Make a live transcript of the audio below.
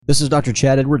This is Dr.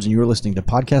 Chad Edwards, and you are listening to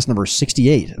podcast number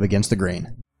 68 of Against the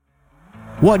Grain.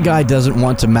 What guy doesn't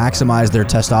want to maximize their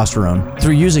testosterone?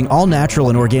 Through using all natural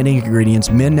and organic ingredients,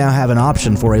 men now have an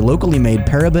option for a locally made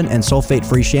paraben and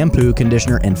sulfate-free shampoo,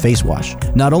 conditioner, and face wash.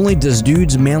 Not only does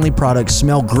Dude's manly products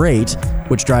smell great,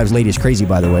 which drives ladies crazy,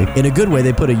 by the way, in a good way,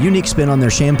 they put a unique spin on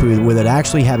their shampoo with it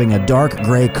actually having a dark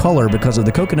gray color because of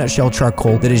the coconut shell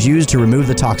charcoal that is used to remove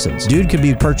the toxins. Dude can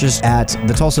be purchased at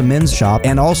the Tulsa Men's Shop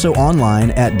and also online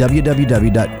at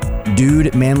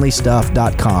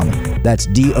www.dudemanlystuff.com. That's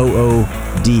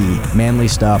DOOD,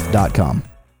 manlystuff.com.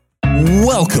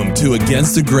 Welcome to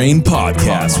Against the Grain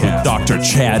podcast with Dr.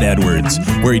 Chad Edwards,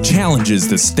 where he challenges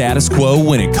the status quo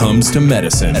when it comes to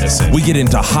medicine. We get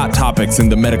into hot topics in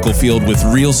the medical field with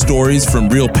real stories from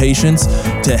real patients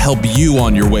to help you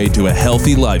on your way to a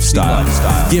healthy lifestyle.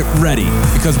 Get ready,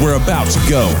 because we're about to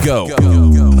go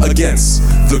Against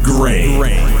the Grain.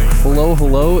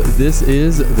 Hello. This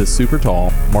is the super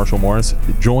tall Marshall Morris,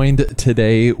 joined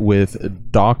today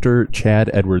with Dr. Chad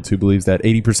Edwards, who believes that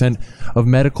 80% of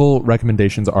medical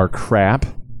recommendations are crap,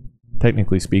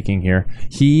 technically speaking here.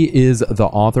 He is the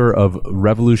author of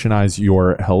Revolutionize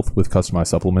Your Health with Customized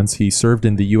Supplements. He served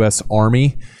in the U.S.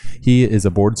 Army. He is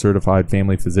a board-certified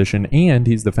family physician, and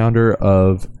he's the founder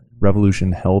of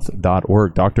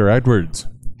revolutionhealth.org. Dr. Edwards.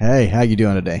 Hey, how you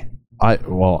doing today?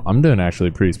 I'm doing actually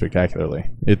pretty spectacularly.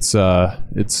 It's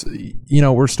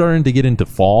we're starting to get into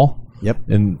fall. Yep.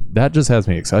 And that just has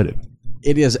me excited.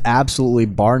 It is absolutely,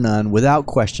 bar none, without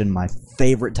question, my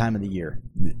favorite time of the year.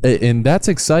 And that's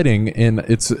exciting, and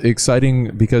it's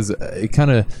exciting because it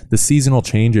kind of, the seasonal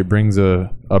change, it brings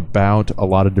about a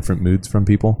lot of different moods from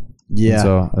people.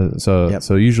 Yeah. And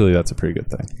so usually that's a pretty good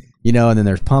thing. And then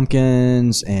there's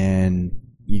pumpkins, and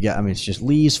it's just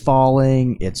leaves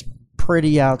falling. It's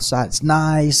pretty outside. It's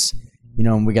nice.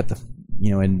 And we got the,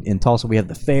 in Tulsa we have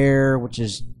the fair, which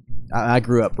is, I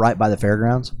grew up right by the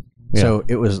fairgrounds. Yeah. So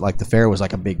it was like the fair was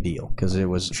like a big deal because it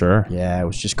was, sure. Yeah, it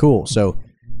was just cool. So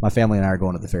my family and I are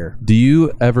going to the fair. Do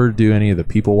you ever do any of the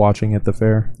people watching at the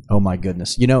fair? Oh my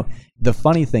goodness. The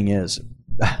funny thing is,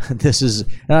 this is,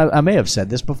 and I may have said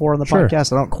this before on the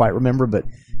podcast. I don't quite remember, but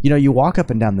you walk up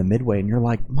and down the Midway and you're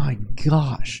like, my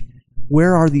gosh,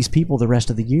 where are these people the rest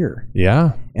of the year?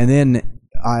 Yeah. And then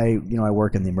I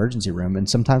work in the emergency room, and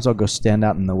sometimes I'll go stand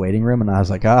out in the waiting room, and I was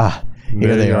like,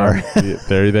 here they are.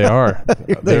 There they are.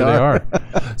 There they are.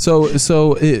 So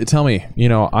tell me,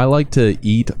 I like to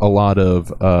eat a lot of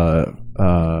the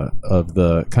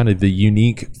kind of the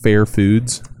unique fair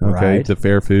foods. Okay, right. The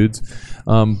fair foods,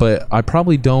 but I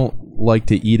probably don't like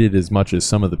to eat it as much as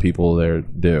some of the people there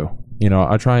do.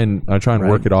 I try and right.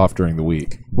 Work it off during the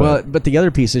week. But the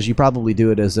other piece is you probably do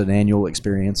it as an annual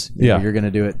experience. You're going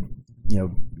to do it.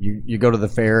 You go to the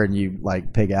fair and you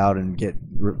like pig out and get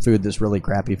food that's really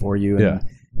crappy for you.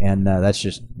 And that's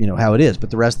just, how it is.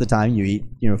 But the rest of the time you eat,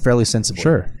 fairly sensibly.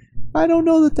 Sure. I don't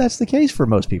know that that's the case for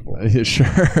most people.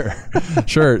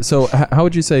 Sure. So how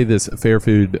would you say this fair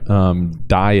food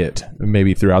diet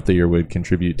maybe throughout the year would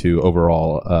contribute to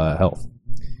overall health?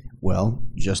 Well,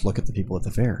 just look at the people at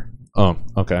the fair. Oh,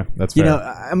 okay. That's fair.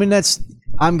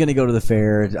 I'm going to go to the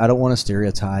fair. I don't want to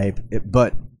stereotype it,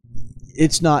 but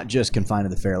it's not just confined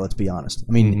to the fair. Let's be honest.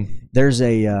 There's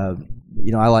I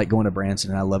like going to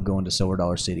Branson, and I love going to Silver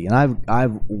Dollar City. And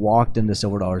I've walked into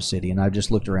Silver Dollar City, and I've just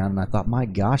looked around, and I thought, my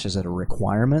gosh, is that a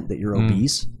requirement that you're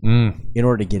obese in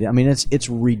order to get it? It's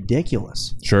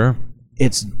ridiculous. Sure.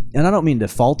 And I don't mean to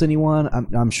fault anyone.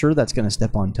 I'm sure that's going to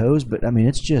step on toes, but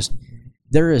it's just,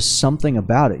 there is something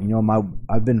about it.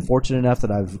 I've been fortunate enough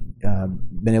that I've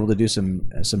been able to do some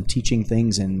teaching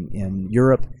things in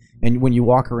Europe. And when you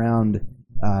walk around,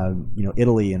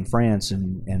 Italy and France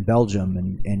and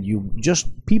Belgium, and you just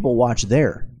people watch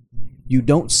there, you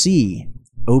don't see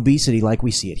obesity like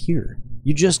we see it here.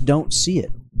 You just don't see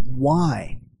it.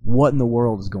 Why? What in the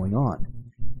world is going on?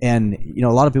 And a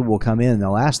lot of people will come in and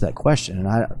they'll ask that question, and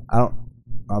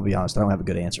I'll be honest, I don't have a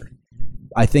good answer.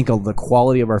 I think the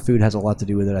quality of our food has a lot to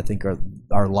do with it. I think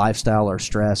our lifestyle, our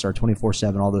stress, our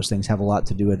 24/7, all those things have a lot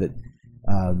to do with it.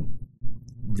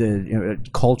 The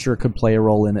culture could play a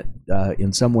role in it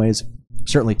in some ways.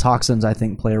 Certainly toxins, I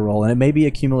think, play a role, and it may be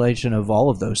accumulation of all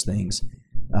of those things.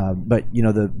 But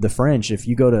the French, if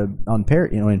you go in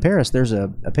Paris, there's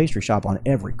a pastry shop on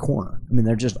every corner.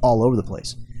 They're just all over the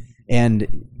place.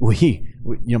 And we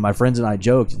my friends and I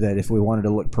joked that if we wanted to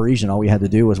look Parisian, all we had to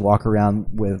do was walk around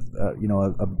with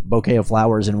a bouquet of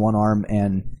flowers in one arm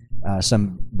and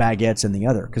some baguettes in the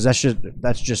other, because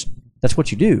that's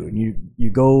what you do. And you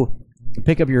go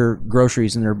pick up your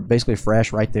groceries, and they're basically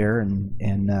fresh right there, and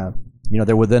they're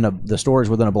the store is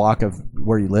within a block of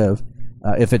where you live,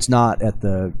 If it's not at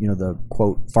the the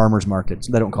quote farmers market,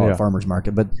 they don't call Yeah. it farmers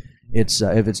market, but it's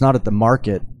if it's not at the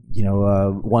market,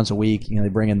 once a week, they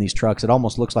bring in these trucks. It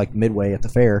almost looks like Midway at the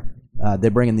fair. They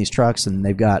bring in these trucks and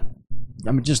they've got,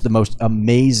 just the most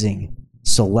amazing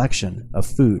selection of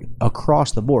food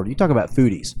across the board. You talk about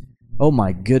foodies. Oh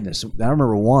my goodness! I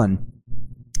remember one.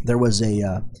 There was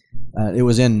it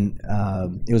was in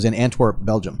Antwerp,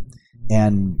 Belgium,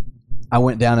 and I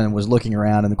went down and was looking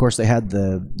around, and of course they had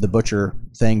the butcher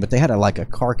thing, but they had a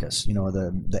carcass,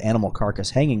 the animal carcass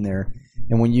hanging there.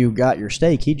 And when you got your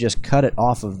steak, he just cut it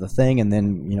off of the thing and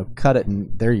then cut it,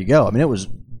 and there you go. I mean, it was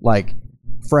like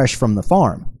fresh from the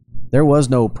farm. There was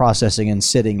no processing and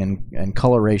sitting and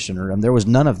coloration, or there was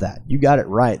none of that. You got it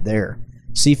right there.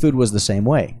 Seafood was the same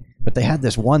way. But they had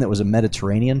this one that was a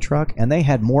Mediterranean truck, and they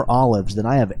had more olives than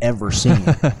I have ever seen.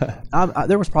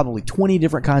 There was probably 20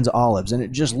 different kinds of olives, and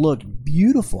it just looked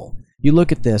beautiful. You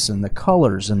look at this, and the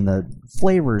colors and the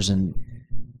flavors, and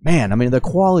man, I mean, the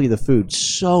quality of the food,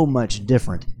 so much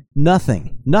different.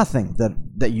 Nothing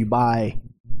that you buy,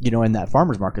 in that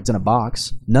farmer's market's in a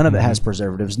box. None of it has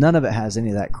preservatives. None of it has any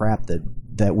of that crap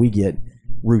that we get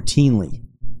routinely.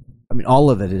 I mean, all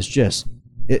of it is just,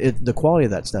 the quality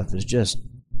of that stuff is just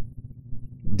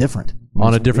different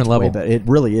on a different level. But it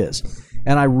really is,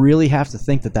 and I really have to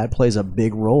think that plays a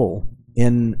big role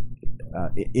in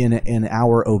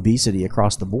our obesity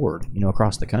across the board,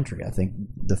 across the country. I think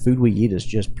the food we eat is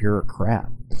just pure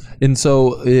crap. And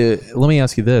so let me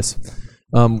ask you this.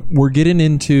 We're getting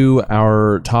into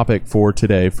our topic for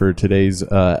today's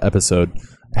episode.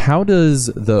 How does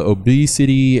the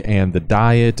obesity and the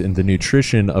diet and the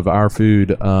nutrition of our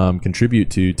food contribute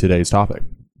to today's topic?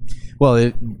 Well,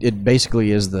 it basically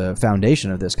is the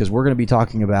foundation of this, because we're going to be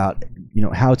talking about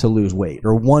how to lose weight,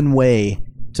 or one way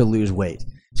to lose weight.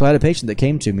 So I had a patient that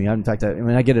came to me. In fact,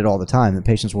 I get it all the time. The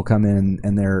patients will come in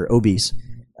and they're obese,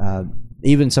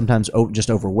 even sometimes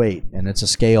just overweight, and it's a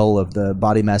scale of the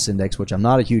body mass index, which I'm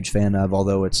not a huge fan of,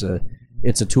 although it's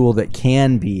a tool that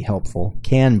can be helpful.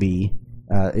 Can be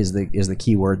is the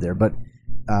key word there, but.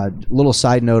 Little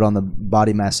side note on the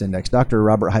body mass index. Dr.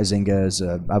 Robert Huizinga is.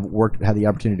 I've had the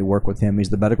opportunity to work with him. He's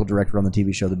the medical director on the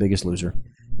TV show The Biggest Loser,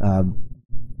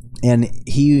 and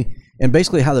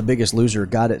basically how The Biggest Loser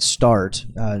got its start.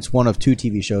 It's one of two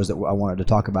TV shows that I wanted to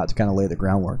talk about to kind of lay the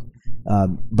groundwork.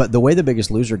 But the way The Biggest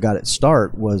Loser got its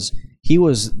start was he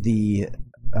was the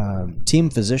team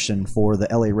physician for the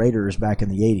LA Raiders back in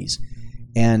the 80s,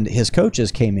 and his coaches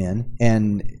came in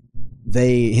and.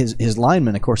 His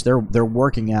linemen, of course, they're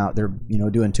working out. They're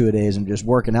doing 2-a-days and just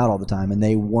working out all the time, and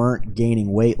they weren't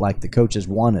gaining weight like the coaches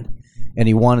wanted. And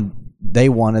they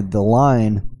wanted the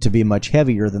line to be much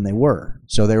heavier than they were.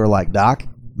 So they were like, "Doc,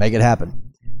 make it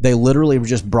happen." They literally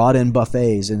just brought in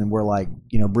buffets and were like,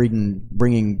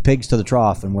 bringing pigs to the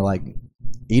trough, and we're like,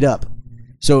 "Eat up."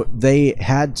 So they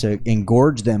had to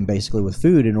engorge them basically with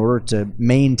food in order to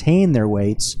maintain their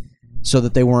weights, so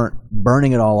that they weren't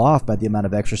burning it all off by the amount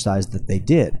of exercise that they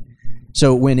did.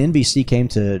 So when NBC came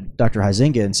to Dr.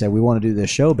 Huizinga and said, we want to do this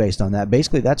show based on that,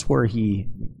 basically that's where he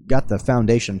got the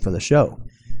foundation for the show.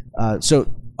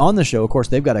 So on the show, of course,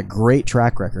 they've got a great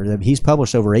track record. He's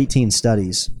published over 18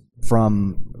 studies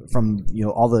from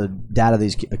all the data that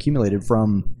he's accumulated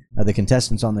from the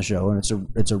contestants on the show, and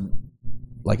it's a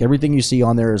like everything you see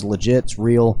on there is legit, it's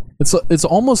real. It's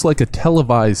almost like a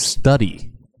televised study.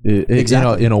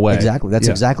 Exactly. In a way. Exactly. That's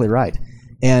exactly right.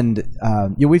 And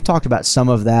we've talked about some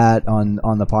of that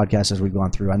on the podcast as we've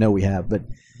gone through. I know we have, but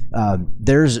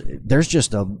there's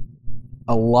just a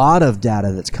lot of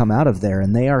data that's come out of there,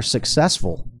 and they are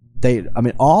successful.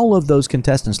 All of those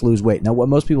contestants lose weight. Now, what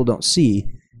most people don't see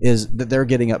is that they're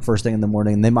getting up first thing in the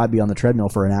morning, and they might be on the treadmill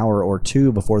for an hour or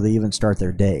two before they even start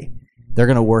their day. They're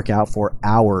going to work out for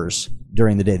hours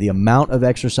during the day. The amount of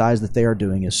exercise that they are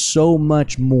doing is so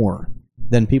much more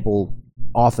than people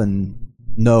often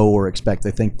know or expect.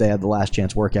 They think they have the last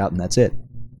chance workout and that's it.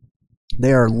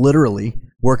 They are literally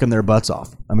working their butts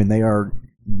off. I mean, they are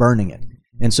burning it.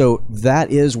 And so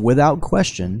that is without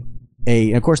question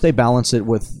and of course they balance it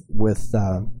with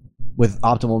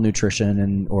optimal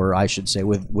nutrition, or I should say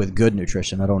with good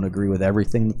nutrition. I don't agree with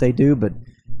everything that they do, but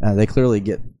they clearly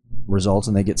get results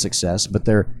and they get success. But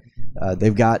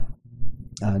they've got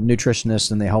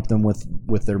nutritionists, and they help them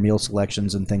with their meal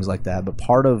selections and things like that. But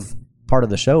part of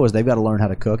the show is they've got to learn how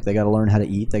to cook, they got to learn how to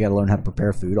eat, they got to learn how to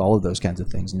prepare food, all of those kinds of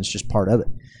things, and it's just part of it.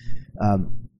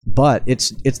 But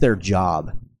it's their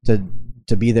job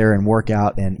to be there and work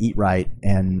out and eat right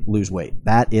and lose weight.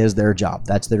 That is their job.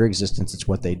 That's their existence. It's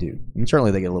what they do. And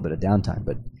certainly they get a little bit of downtime,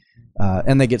 but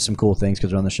and they get some cool things because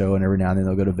they're on the show, and every now and then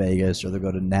they'll go to Vegas or they'll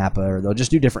go to Napa, or they'll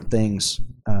just do different things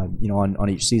on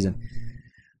each season.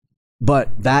 But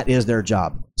that is their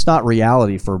job. It's not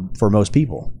reality for most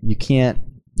people. You can't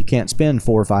spend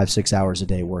 4, 5, 6 hours a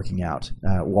day working out,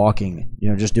 walking,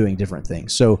 just doing different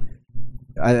things. So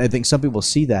I think some people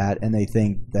see that and they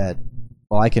think that,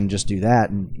 well, I can just do that,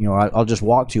 and I'll just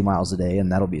walk 2 miles a day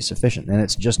and that'll be sufficient. And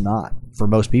it's just not for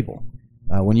most people.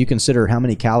 When you consider how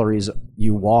many calories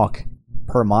you walk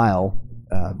per mile,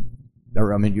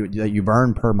 you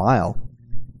burn per mile,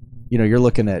 you're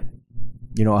looking at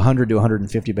 100 to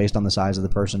 150 based on the size of the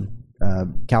person,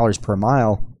 calories per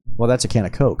mile. Well, that's a can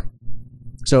of Coke.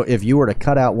 So if you were to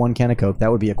cut out 1 can of Coke,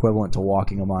 that would be equivalent to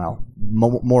walking a mile,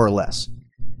 more or less.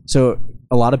 So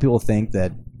a lot of people think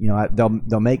that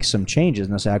they'll make some changes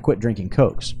and they'll say, I quit drinking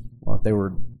Cokes. Well, if they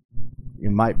were,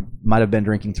 you might have been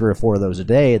drinking 3 or 4 of those a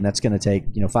day, and that's going to take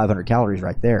 500 calories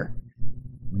right there.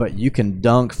 But you can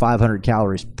dunk 500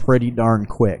 calories pretty darn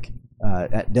quick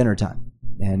at dinner time,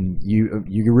 and you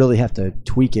really have to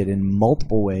tweak it in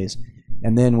multiple ways.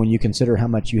 And then when you consider how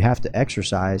much you have to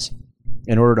exercise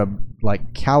in order to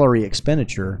calorie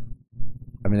expenditure,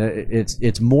 I mean,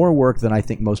 it's more work than I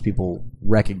think most people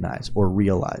recognize or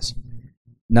realize.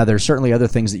 Now, there's certainly other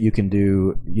things that you can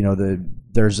do.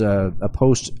 There's a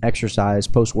post-exercise,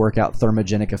 post-workout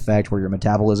thermogenic effect where your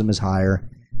metabolism is higher.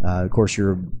 Of course,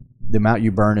 the amount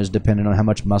you burn is dependent on how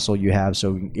much muscle you have.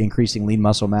 So increasing lean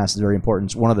muscle mass is very important.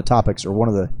 It's one of the topics or one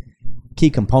of the key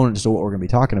components to what we're going to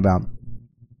be talking about.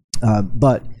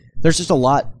 But there's just a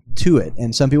lot to it,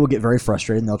 and some people get very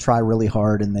frustrated and they'll try really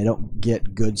hard and they don't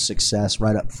get good success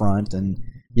right up front. And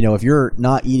if you're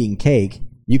not eating cake,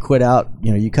 you quit out,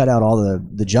 you cut out all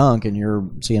the junk, and you're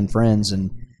seeing friends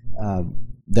and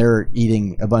they're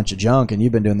eating a bunch of junk, and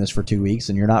you've been doing this for 2 weeks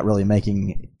and you're not really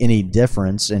making any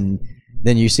difference. And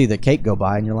then you see the cake go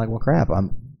by and you're like, well, crap,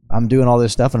 I'm doing all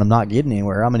this stuff and I'm not getting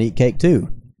anywhere. I'm gonna eat cake too.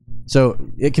 So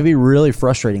it can be really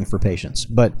frustrating for patients.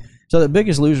 But so the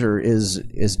Biggest Loser is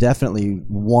definitely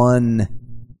one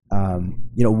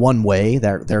way,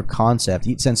 their concept,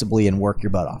 eat sensibly and work your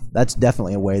butt off. That's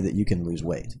definitely a way that you can lose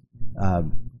weight.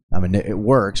 It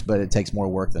works, but it takes more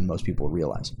work than most people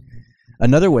realize.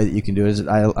 Another way that you can do it is,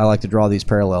 I like to draw these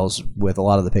parallels with a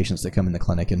lot of the patients that come in the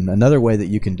clinic. And another way that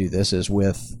you can do this is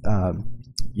with,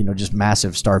 just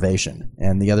massive starvation.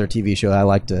 And the other TV show I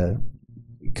like to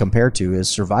compare to is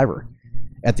Survivor.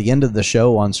 At the end of the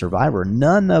show on Survivor,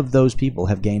 none of those people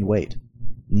have gained weight.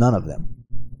 None of them.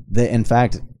 In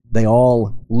fact, they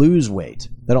all lose weight.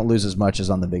 They don't lose as much as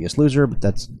on The Biggest Loser, but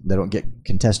they don't get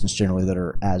contestants generally that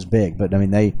are as big. But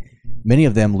many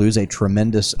of them lose a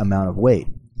tremendous amount of weight.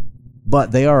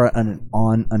 But they are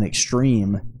on an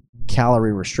extreme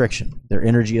calorie restriction. Their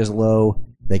energy is low.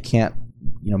 They can't,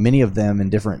 many of them in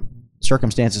different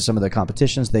circumstances, some of the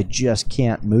competitions, they just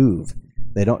can't move.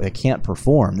 They can't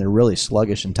perform. They're really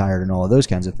sluggish and tired and all of those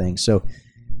kinds of things. So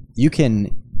you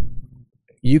can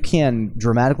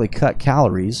dramatically cut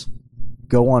calories,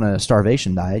 go on a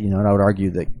starvation diet, and I would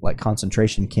argue that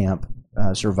concentration camp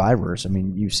survivors,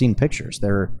 you've seen pictures.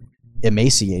 They're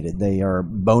emaciated. They are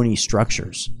bony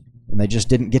structures, and they just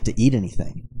didn't get to eat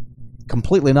anything.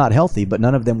 Completely not healthy, but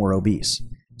none of them were obese.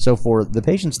 So for the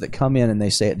patients that come in and they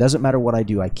say, it doesn't matter what I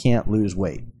do, I can't lose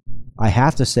weight, I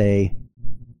have to say,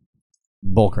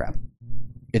 bullcrap.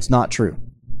 It's not true.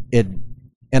 And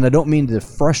I don't mean to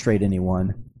frustrate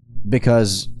anyone,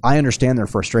 because I understand their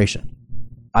frustration.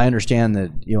 I understand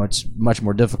that it's much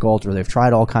more difficult, or they've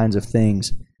tried all kinds of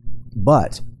things.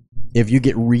 But if you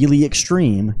get really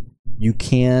extreme, you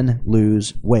can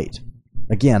lose weight.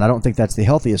 Again, I don't think that's the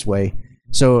healthiest way.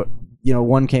 So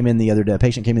one came in the other day. A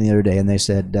patient came in the other day and they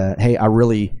said, "Hey, I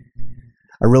really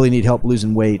need help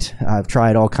losing weight. I've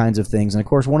tried all kinds of things." And of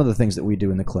course, one of the things that we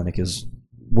do in the clinic is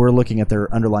we're looking at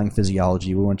their underlying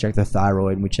physiology. We want to check the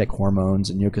thyroid, and we check hormones,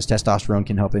 and because testosterone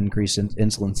can help increase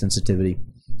insulin sensitivity.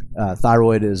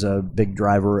 Thyroid is a big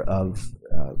driver of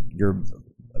your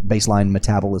baseline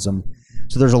metabolism.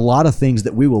 So there's a lot of things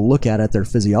that we will look at their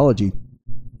physiology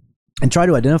and try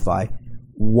to identify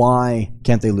why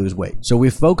can't they lose weight. So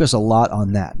we focus a lot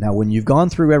on that. Now, when you've gone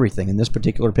through everything in this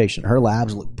particular patient, her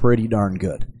labs look pretty darn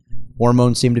good.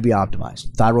 Hormones seem to be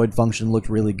optimized. Thyroid function looked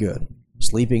really good.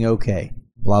 Sleeping okay.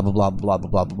 Blah, blah, blah, blah, blah,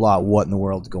 blah, blah, blah. What in the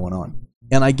world's going on?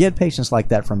 And I get patients like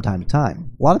that from time to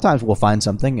time. A lot of times we'll find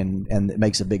something and it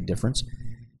makes a big difference.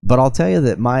 But I'll tell you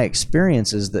that my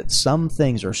experience is that some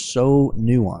things are so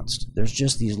nuanced. There's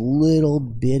just these little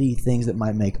bitty things that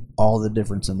might make all the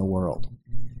difference in the world.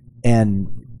 And,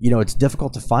 it's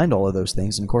difficult to find all of those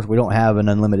things. And of course, we don't have an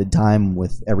unlimited time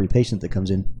with every patient that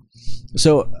comes in.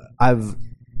 So I've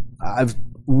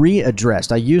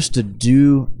readdressed. I used to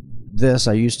do this.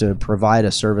 I used to provide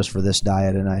a service for this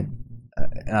diet, and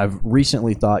I've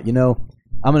recently thought,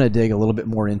 I'm going to dig a little bit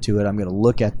more into it. I'm going to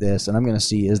look at this, and I'm going to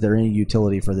see, is there any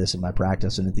utility for this in my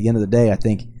practice? And at the end of the day, I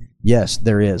think, yes,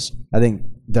 there is. I think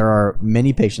there are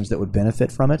many patients that would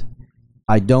benefit from it.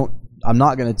 I'm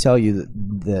not going to tell you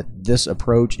that this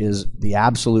approach is the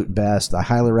absolute best. I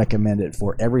highly recommend it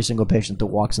for every single patient that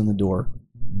walks in the door.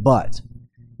 But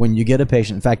when you get a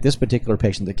patient, in fact, this particular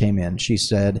patient that came in, she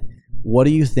said, what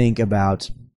do you think about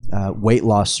weight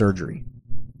loss surgery?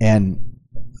 And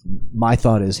my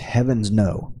thought is, heavens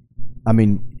no. I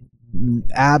mean,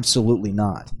 absolutely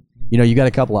not. You got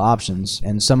a couple of options,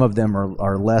 and some of them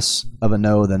are less of a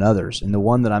no than others. And the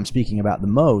one that I'm speaking about the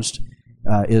most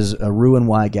is a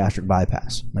Roux-en-Y gastric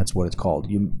bypass. That's what it's called.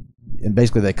 And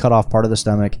basically they cut off part of the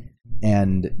stomach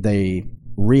and they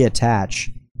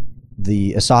reattach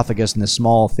the esophagus in this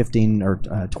small 15 or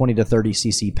 20 to 30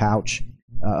 cc pouch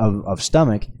of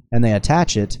stomach, and they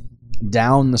attach it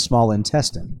down the small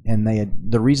intestine. And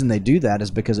the reason they do that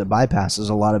is because it bypasses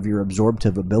a lot of your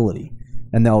absorptive ability,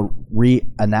 and they'll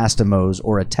re-anastomose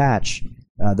or attach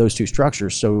those two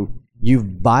structures. So you've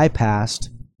bypassed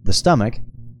the stomach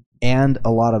and a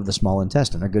lot of the small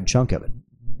intestine, a good chunk of it.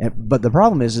 But the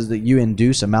problem is that you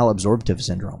induce a malabsorptive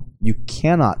syndrome. You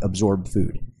cannot absorb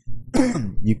food.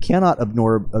 You cannot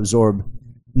absorb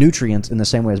nutrients in the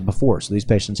same way as before. So these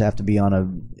patients have to be on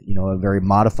a very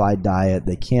modified diet.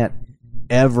 They can't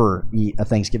ever eat a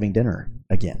Thanksgiving dinner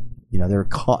again.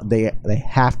 They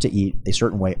have to eat a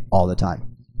certain way all the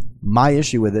time. My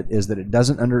issue with it is that it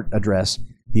doesn't address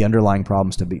the underlying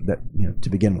problems to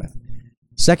begin with.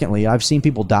 Secondly, I've seen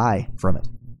people die from it.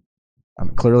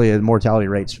 Clearly, the mortality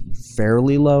rate's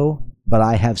fairly low, but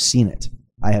I have seen it.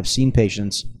 I have seen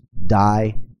patients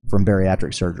die from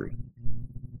bariatric surgery.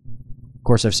 Of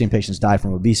course, I've seen patients die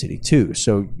from obesity too,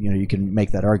 so you can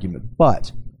make that argument.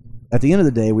 But at the end of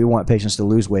the day, we want patients to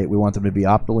lose weight. We want them to be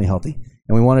optimally healthy,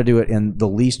 and we want to do it in the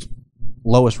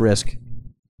lowest risk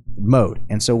mode.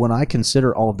 And so when I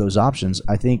consider all of those options,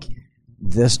 I think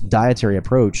this dietary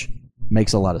approach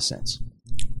makes a lot of sense.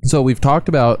 So we've talked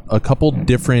about a couple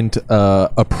different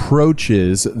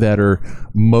approaches that are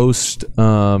most,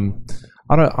 I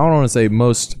don't want to say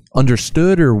most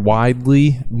understood or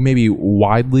maybe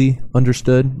widely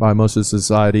understood by most of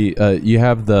society. You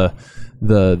have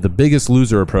the biggest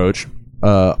loser approach,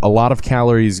 a lot of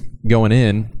calories going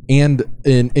in and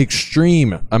an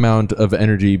extreme amount of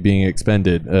energy being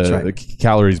expended, right.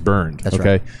 Calories burned. That's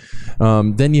okay.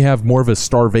 Right. Then you have more of a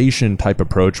starvation type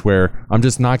approach where I'm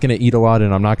just not going to eat a lot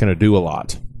and I'm not going to do a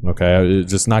lot. Okay. I'm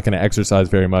just not going to exercise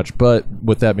very much. But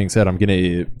with that being said, I'm going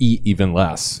to eat even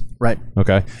less. Right.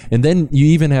 Okay. And then you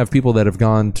even have people that have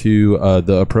gone to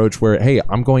the approach where, hey,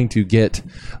 I'm going to get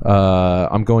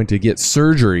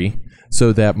surgery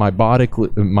so that my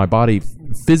body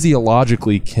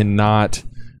physiologically cannot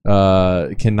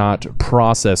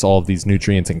process all of these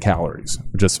nutrients and calories.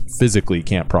 Just physically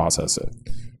can't process it.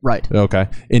 Right. Okay.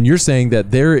 And you're saying that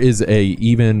there is a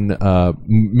even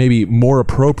maybe more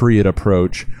appropriate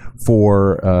approach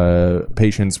for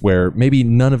patients where maybe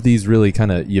none of these really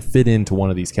you fit into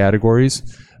one of these categories.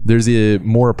 There's a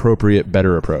more appropriate,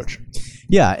 better approach.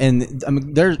 Yeah, and I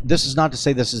mean, this is not to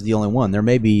say this is the only one. There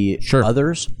may be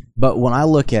others, but when I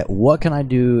look at what can I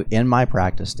do in my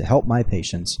practice to help my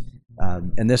patients,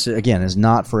 and this again is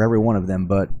not for every one of them,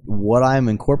 but what I'm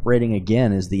incorporating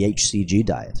again is the HCG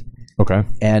diet. Okay.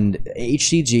 And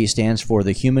HCG stands for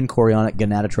the Human Chorionic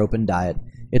Gonadotropin Diet.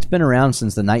 It's been around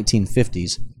since the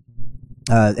 1950s.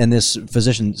 And this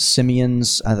physician,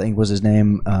 Simeons, I think was his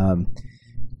name,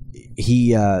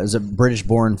 he is a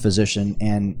British-born physician,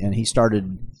 and he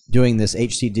started doing this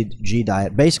HCG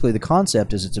diet. Basically, the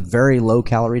concept is it's a very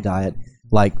low-calorie diet,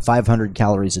 like 500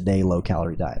 calories a day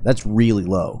low-calorie diet. That's really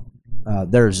low.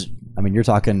 You're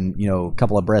talking, a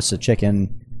couple of breasts of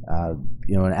chicken,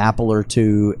 an apple or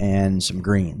two, and some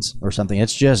greens or something.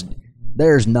 It's just,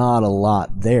 there's not a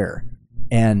lot there.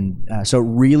 And so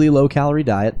really low-calorie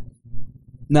diet.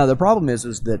 Now, the problem is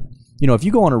that, if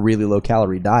you go on a really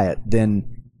low-calorie diet,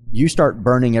 then you start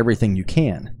burning everything you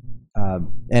can.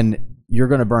 And you're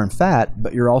going to burn fat,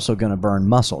 but you're also going to burn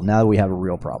muscle. Now we have a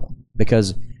real problem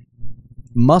because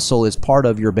muscle is part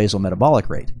of your basal metabolic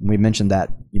rate. And we mentioned that,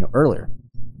 earlier.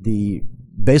 The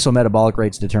basal metabolic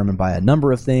rate is determined by a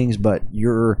number of things, but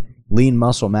your lean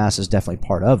muscle mass is definitely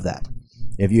part of that.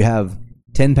 If you have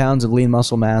 10 pounds of lean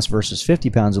muscle mass versus 50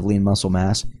 pounds of lean muscle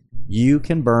mass, you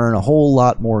can burn a whole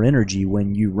lot more energy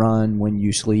when you run, when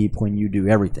you sleep, when you do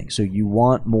everything. So you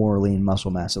want more lean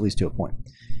muscle mass, at least to a point.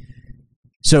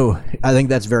 So I think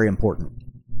that's very important.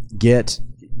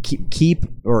 Keep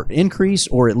or increase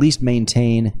or at least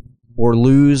maintain or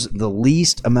lose the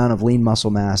least amount of lean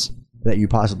muscle mass that you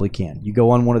possibly can. You go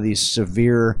on one of these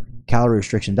severe calorie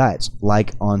restriction diets,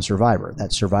 like on Survivor,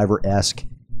 that Survivor-esque,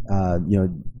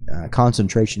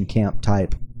 concentration camp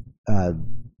type,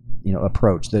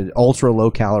 approach, the ultra low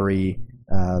calorie,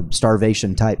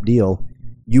 starvation type deal,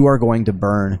 you are going to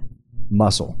burn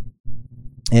muscle,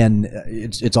 and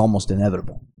it's almost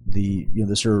inevitable.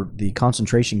 The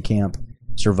concentration camp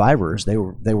survivors, they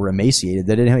were emaciated.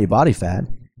 They didn't have any body fat,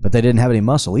 but they didn't have any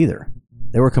muscle either.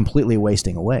 They were completely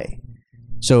wasting away.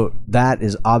 So that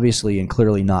is obviously and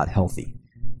clearly not healthy.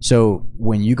 So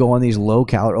when you go on these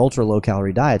ultra low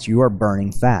calorie diets, you are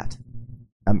burning fat.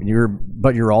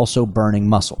 But you're also burning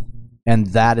muscle, and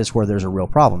that is where there's a real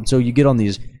problem. So you get on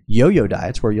these yo-yo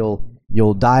diets where you'll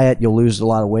diet, you'll lose a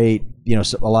lot of weight.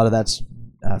 So a lot of that's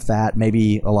fat,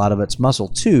 maybe a lot of it's muscle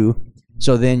too.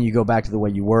 So then you go back to the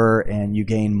way you were and you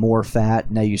gain more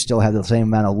fat. Now you still have the same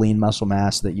amount of lean muscle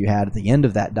mass that you had at the end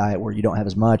of that diet where you don't have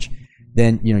as much.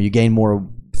 Then you gain more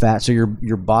fat. So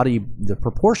your body, the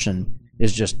proportion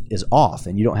is off,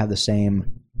 and you don't have the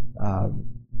same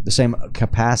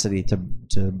capacity to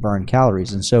burn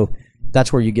calories. And so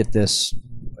that's where you get this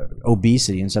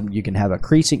obesity, and you can have a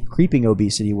creeping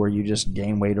obesity where you just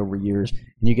gain weight over years,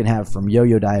 and you can have from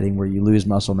yo-yo dieting where you lose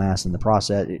muscle mass in the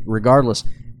process. Regardless,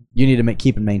 you need to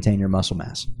keep and maintain your muscle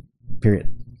mass, period.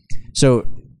 So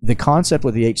the concept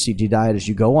with the HCG diet is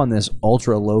you go on this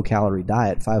ultra low calorie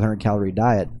diet, 500 calorie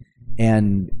diet,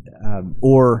 and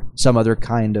or some other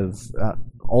kind of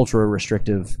ultra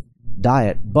restrictive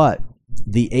diet, but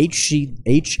the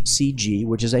HCG,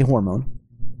 which is a hormone,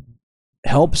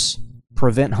 helps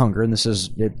prevent hunger, and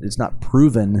it's not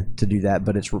proven to do that,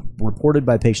 but it's reported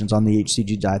by patients on the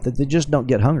HCG diet that they just don't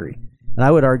get hungry. And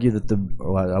I would argue that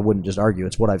I wouldn't just argue,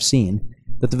 it's what I've seen,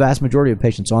 that the vast majority of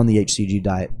patients on the HCG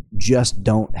diet just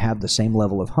don't have the same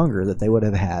level of hunger that they would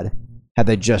have had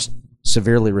they just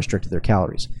severely restricted their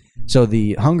calories. So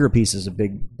the hunger piece is a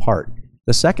big part.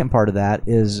 The second part of that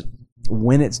is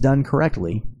when it's done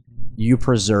correctly, you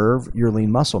preserve your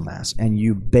lean muscle mass, and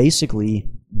you basically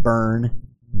burn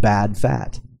bad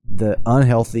fat. The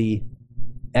unhealthy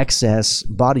excess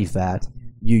body fat,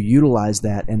 you utilize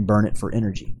that and burn it for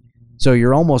energy. So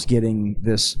you're almost getting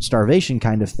this starvation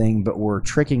kind of thing, but we're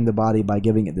tricking the body by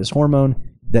giving it this hormone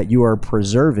that you are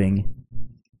preserving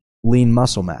lean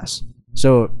muscle mass.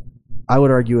 So I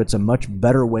would argue it's a much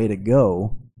better way to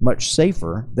go, much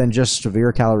safer than just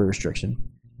severe calorie restriction.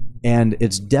 And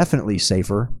it's definitely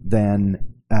safer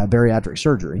than bariatric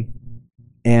surgery.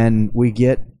 And we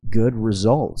get good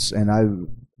results. And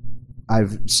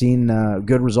I've seen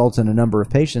good results in a number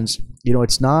of patients.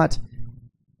 It's not...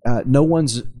 no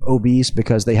one's obese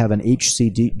because they have an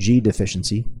HCG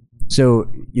deficiency. So,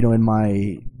 in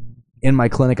my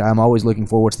clinic, I'm always looking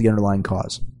for what's the underlying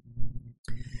cause.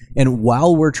 And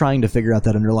while we're trying to figure out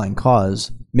that underlying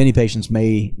cause, many patients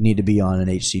may need to be on an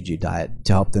HCG diet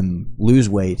to help them lose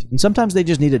weight. And sometimes they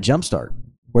just need a jump start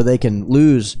where they can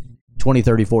lose 20,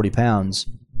 30, 40 pounds,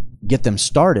 get them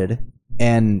started,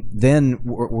 and then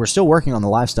we're still working on the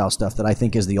lifestyle stuff that I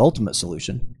think is the ultimate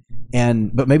solution.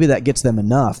 But maybe that gets them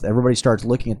enough. Everybody starts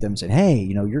looking at them and saying,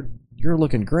 "Hey, you're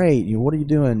looking great. What are you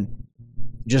doing?"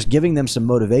 Just giving them some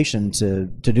motivation to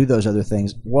do those other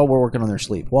things while we're working on their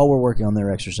sleep, while we're working on their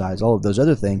exercise, all of those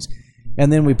other things.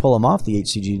 And then we pull them off the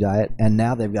HCG diet, and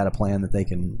now they've got a plan that they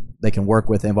can work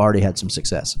with. They've already had some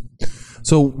success.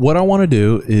 So what I want to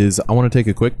do is I want to take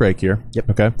a quick break here.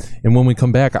 Yep. Okay. And when we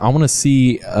come back, I want to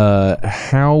see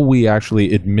how we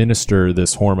actually administer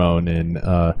this hormone and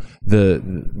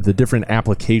the different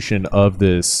application of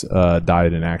this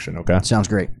diet in action. Okay. Sounds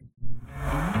great.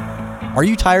 Are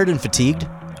you tired and fatigued?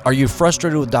 Are you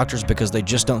frustrated with doctors because they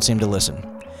just don't seem to listen?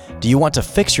 Do you want to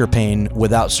fix your pain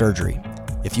without surgery?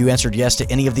 If you answered yes to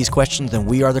any of these questions, then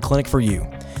we are the clinic for you.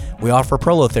 We offer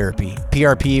prolotherapy,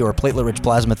 PRP or platelet-rich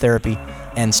plasma therapy,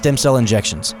 and stem cell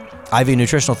injections, IV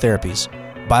nutritional therapies,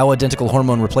 bioidentical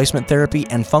hormone replacement therapy,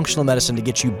 and functional medicine to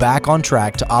get you back on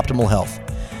track to optimal health.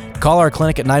 Call our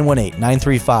clinic at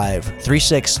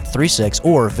 918-935-3636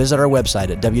 or visit our website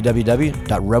at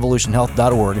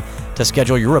www.revolutionhealth.org to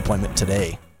schedule your appointment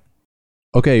today.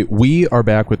 Okay, we are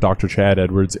back with Dr. Chad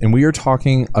Edwards, and we are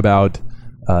talking about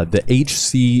the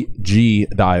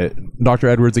HCG diet. Dr.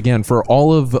 Edwards, again, for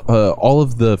all of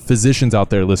the physicians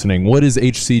out there listening, what is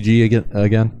HCG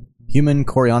again? Human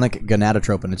chorionic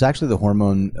gonadotropin. It's actually the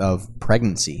hormone of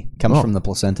pregnancy. Comes from the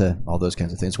placenta, all those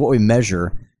kinds of things. What we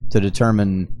measure to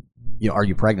determine, are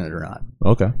you pregnant or not?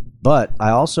 Okay. But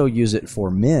I also use it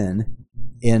for men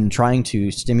in trying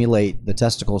to stimulate the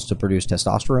testicles to produce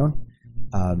testosterone.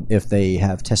 If they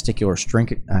have testicular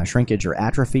shrinkage or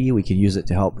atrophy, we can use it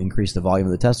to help increase the volume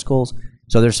of the testicles.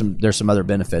 So there's some other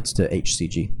benefits to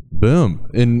HCG. Boom.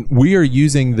 And we are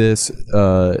using this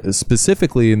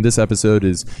specifically in this episode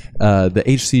is the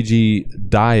HCG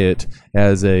diet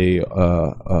as a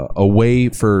way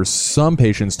for some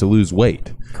patients to lose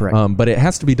weight. Correct. But it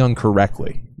has to be done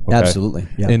correctly. Okay? Absolutely.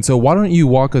 Yeah. And so why don't you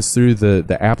walk us through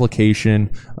the application?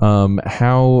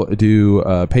 How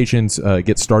do patients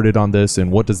get started on this,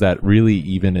 and what does that really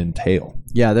even entail?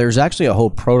 Yeah, there's actually a whole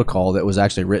protocol that was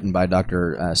actually written by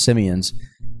Dr. Simeons.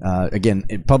 Again,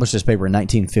 it published this paper in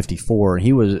 1954.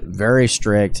 He was very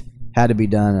strict, had to be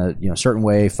done a certain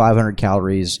way, 500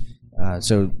 calories.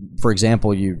 So, for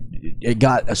example, it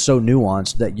got so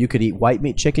nuanced that you could eat white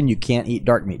meat chicken, you can't eat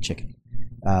dark meat chicken.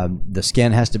 The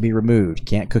skin has to be removed.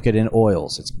 Can't cook it in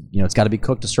oils. It's got to be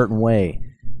cooked a certain way.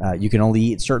 You can only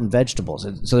eat certain vegetables.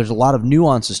 So there's a lot of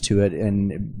nuances to it,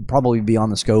 and probably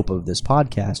beyond the scope of this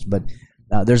podcast. But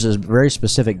there's a very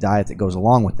specific diet that goes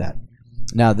along with that.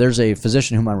 Now, there's a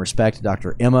physician whom I respect,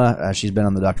 Dr. Emma. She's been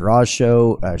on the Dr. Oz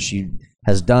show. She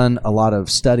has done a lot of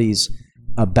studies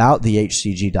about the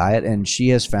HCG diet, and she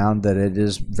has found that it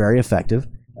is very effective.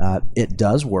 It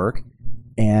does work.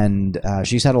 And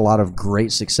she's had a lot of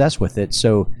great success with it.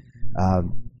 So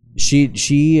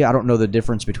she I don't know the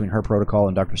difference between her protocol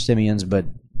and Dr. Simeon's, but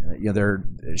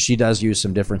she does use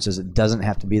some differences. It doesn't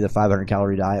have to be the 500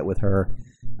 calorie diet with her.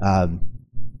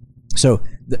 So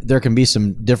there can be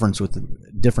some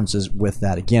differences with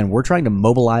that. Again, we're trying to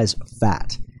mobilize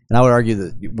fat. And I would argue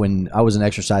that when I was an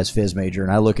exercise phys major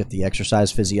and I look at the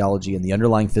exercise physiology and the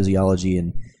underlying physiology,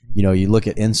 and you look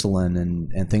at insulin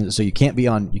and things, so you can't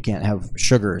have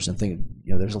sugars and things.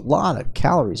 There's a lot of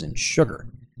calories in sugar.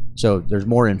 So there's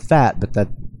more in fat, but that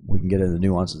we can get into the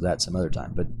nuances of that some other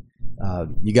time. But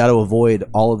you got to avoid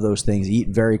all of those things. Eat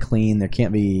very clean. There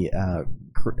can't be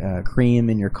cream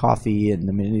in your coffee, and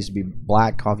it needs to be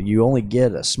black coffee. You only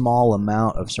get a small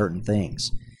amount of certain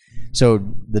things. So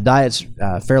the diet's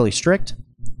fairly strict,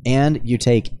 and you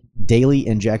take daily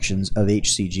injections of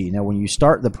HCG. Now, when you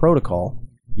start the protocol,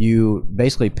 you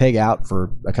basically pig out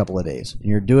for a couple of days, and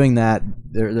you're doing that.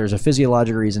 There's a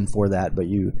physiological reason for that, but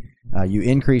you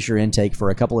increase your intake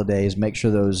for a couple of days. Make sure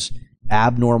those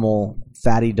abnormal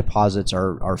fatty deposits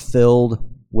are filled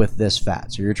with this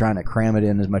fat. So you're trying to cram it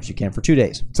in as much as you can for 2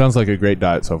 days. Sounds like a great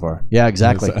diet so far. Yeah,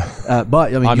 exactly.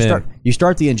 But I mean, you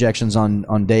start the injections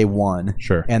on day 1,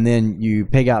 sure, and then you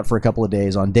pig out for a couple of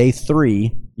days. On day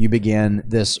 3, you begin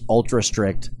this ultra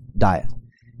strict diet,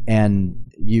 and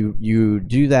you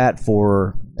do that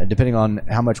for, depending on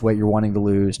how much weight you're wanting to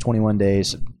lose, 21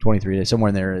 days, 23 days, somewhere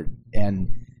in there.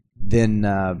 And then,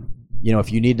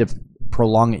 if you need to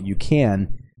prolong it, you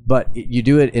can, but you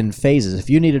do it in phases. If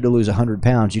you needed to lose 100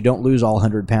 pounds, you don't lose all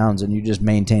 100 pounds and you just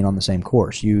maintain on the same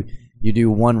course. You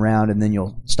do one round and then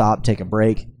you'll stop, take a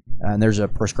break. And there's a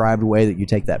prescribed way that you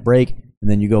take that break, and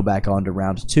then you go back on to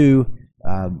round 2.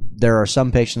 There are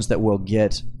some patients that will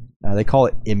get, they call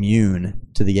it immune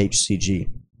to the HCG.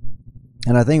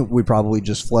 And I think we probably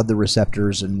just flood the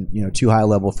receptors and, too high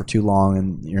level for too long,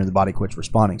 and the body quits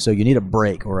responding. So you need a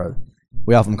break, or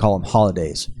we often call them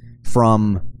holidays,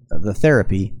 from the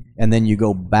therapy, and then you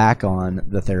go back on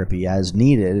the therapy as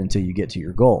needed until you get to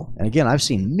your goal. And again, I've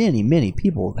seen many, many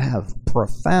people have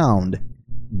profound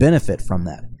benefit from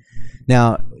that.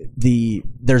 Now,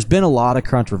 there's been a lot of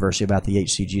controversy about the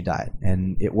HCG diet,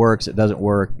 and it works, it doesn't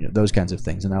work, those kinds of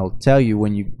things. And I'll tell you,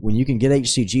 when you can get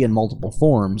HCG in multiple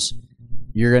forms,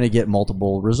 you're going to get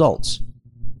multiple results.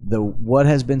 What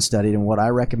has been studied and what I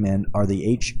recommend are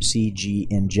the HCG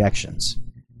injections.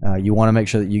 You want to make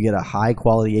sure that you get a high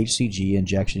quality HCG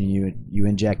injection. You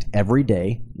inject every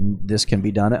day. This can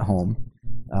be done at home.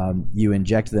 You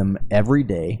inject them every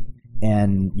day,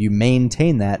 and you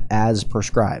maintain that as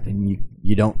prescribed, and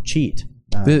you don't cheat.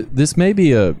 This may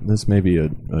be a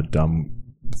dumb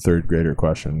third grader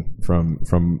question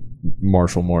from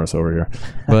Marshall Morris over here,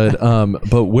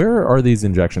 but where are these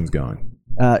injections going?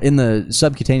 In the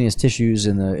subcutaneous tissues,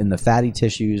 in the fatty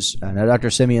tissues. Now,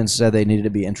 Dr. Simeons said they needed to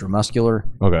be intramuscular.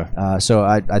 Okay. So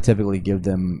I typically give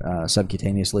them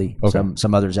subcutaneously. Okay.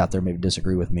 Some others out there maybe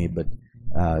disagree with me, but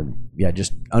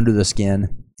just under the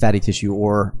skin, fatty tissue,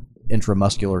 or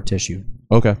intramuscular tissue.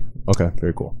 Okay.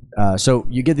 Very cool. So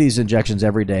you get these injections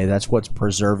every day. That's what's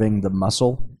preserving the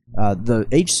muscle. The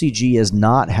HCG is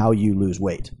not how you lose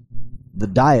weight. The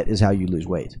diet is how you lose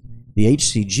weight. The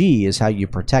HCG is how you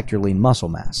protect your lean muscle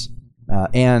mass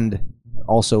and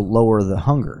also lower the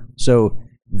hunger. So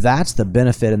that's the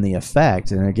benefit and the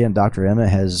effect. And again, Dr. Emma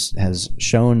has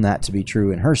shown that to be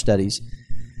true in her studies.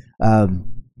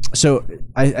 So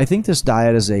I think this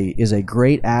diet is a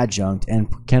great adjunct and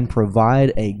can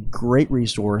provide a great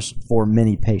resource for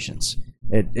many patients.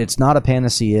 It's not a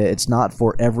panacea. It's not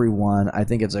for everyone. I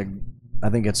think it's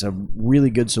a really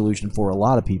good solution for a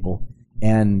lot of people,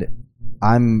 and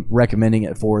I'm recommending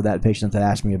it for that patient that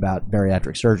asked me about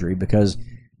bariatric surgery, because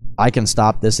I can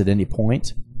stop this at any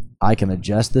point. I can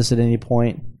adjust this at any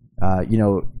point.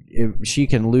 If she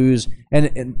can lose,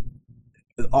 and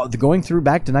going through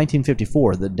back to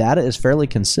 1954, the data is fairly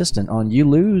consistent on you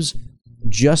lose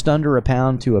just under a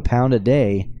pound to a pound a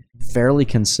day fairly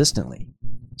consistently.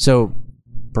 So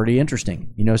pretty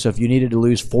interesting. So if you needed to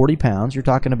lose 40 pounds, you're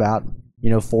talking about,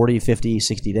 40, 50,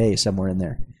 60 days, somewhere in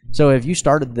there. So if you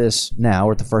started this now,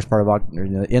 or at the first part of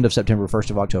the end of September,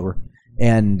 1st of October,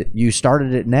 and you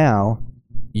started it now,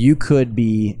 you could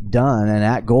be done and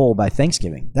at goal by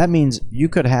Thanksgiving. That means you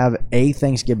could have a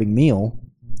Thanksgiving meal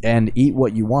and eat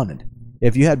what you wanted.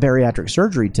 If you had bariatric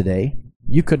surgery today,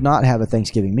 you could not have a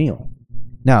Thanksgiving meal.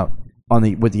 Now,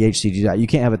 with the HCG diet, you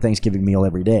can't have a Thanksgiving meal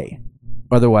every day.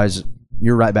 Otherwise,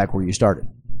 you're right back where you started.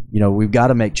 We've got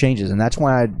to make changes, and that's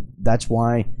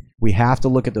why we have to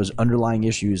look at those underlying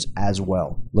issues as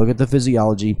well. Look at the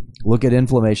physiology, look at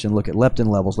inflammation, look at leptin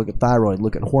levels, look at thyroid,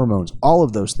 look at hormones, all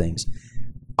of those things.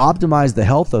 Optimize the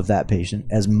health of that patient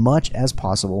as much as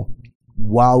possible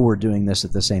while we're doing this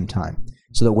at the same time,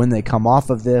 so that when they come off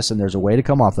of this, and there's a way to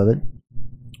come off of it,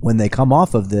 when they come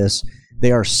off of this,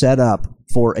 they are set up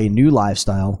for a new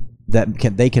lifestyle that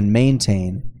they can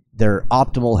maintain their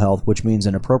optimal health, which means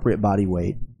an appropriate body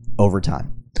weight over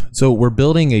time. So we're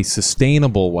building a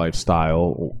sustainable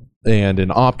lifestyle and an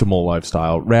optimal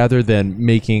lifestyle rather than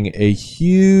making a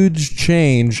huge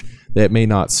change that may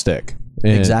not stick.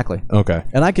 Exactly. Okay.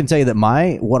 And I can tell you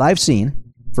that what I've seen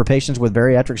for patients with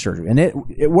bariatric surgery, and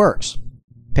it works.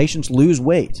 Patients lose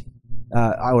weight.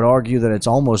 I would argue that it's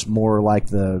almost more like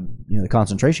the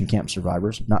concentration camp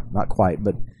survivors. Not quite,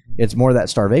 but it's more that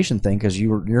starvation thing, because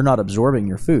you're not absorbing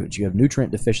your foods. You have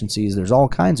nutrient deficiencies. There's all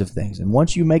kinds of things, and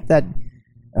once you make that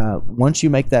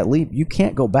leap, you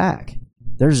can't go back.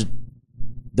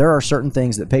 There are certain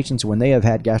things that patients, when they have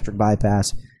had gastric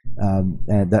bypass,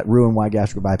 and that Roux-en-Y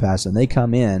gastric bypass, and they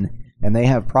come in and they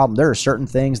have problems, there are certain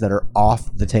things that are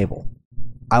off the table.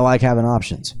 I like having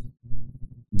options.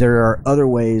 There are other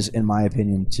ways, in my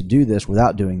opinion, to do this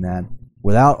without doing that,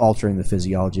 without altering the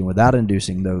physiology, and without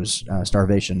inducing those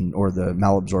starvation or the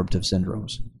malabsorptive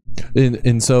syndromes.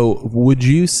 And so would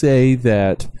you say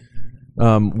that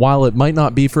while it might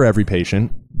not be for every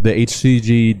patient, the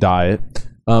HCG diet,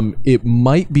 it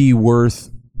might be worth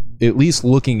at least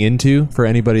looking into for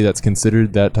anybody that's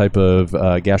considered that type of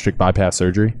gastric bypass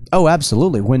surgery? Oh,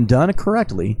 absolutely. When done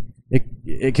correctly,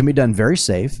 it can be done very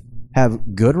safe,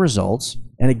 have good results.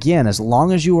 And again, as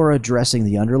long as you are addressing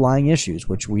the underlying issues,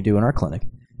 which we do in our clinic,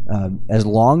 as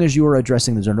long as you are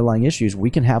addressing those underlying issues,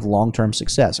 we can have long-term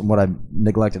success. And what I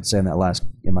neglected to say in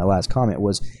my last comment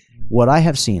was, what I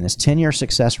have seen is 10-year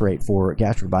success rate for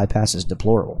gastric bypass is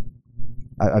deplorable.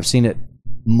 I've seen it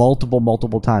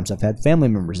multiple times. I've had family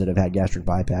members that have had gastric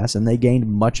bypass, and they gained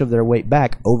much of their weight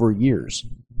back over years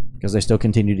because they still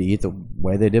continue to eat the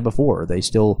way they did before. They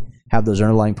still have those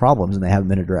underlying problems, and they haven't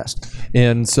been addressed.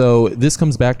 And so this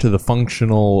comes back to the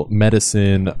functional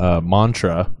medicine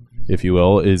mantra, if you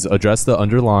will, is address the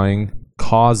underlying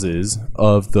causes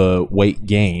of the weight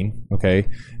gain, okay?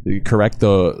 Correct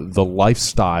the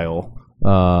lifestyle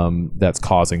that's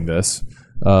causing this.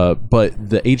 But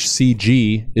the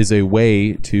HCG is a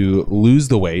way to lose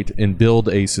the weight and build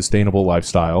a sustainable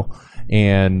lifestyle,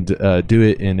 and do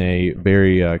it in a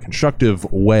very constructive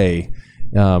way,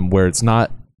 where it's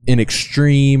not an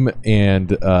extreme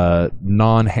and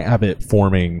non-habit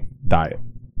forming diet.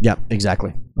 Yeah,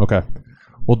 exactly. Okay.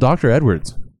 Well, Dr.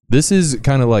 Edwards, this is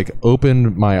kind of like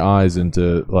opened my eyes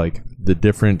into like the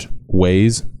different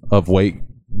ways of weight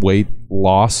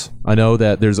loss. I know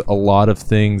that there's a lot of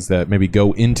things that maybe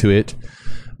go into it,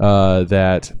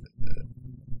 that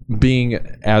being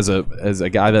as a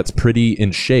guy that's pretty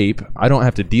in shape, I don't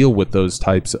have to deal with those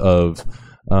types of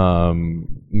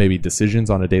maybe decisions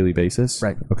on a daily basis.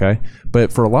 Right. Okay.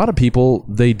 But for a lot of people,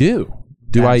 they do.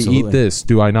 Do Absolutely. I eat this?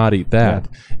 Do I not eat that?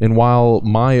 Yeah. And while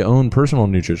my own personal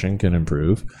nutrition can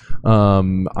improve,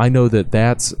 I know that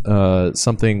that's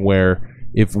something where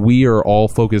if we are all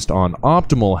focused on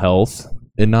optimal health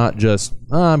and not just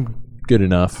I'm good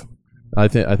enough, I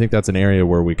think that's an area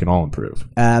where we can all improve.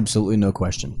 Absolutely, no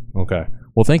question. Okay.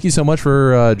 Well, thank you so much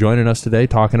for joining us today,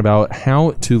 talking about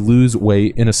how to lose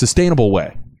weight in a sustainable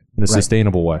way.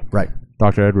 Sustainable way. Right.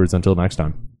 Dr. Edwards, until next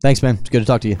time. Thanks, man. It's good to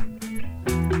talk to you.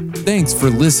 Thanks for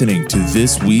listening to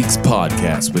this week's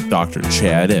podcast with Dr.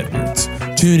 Chad Edwards.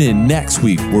 Tune in next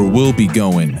week where we'll be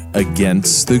going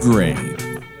against the grain.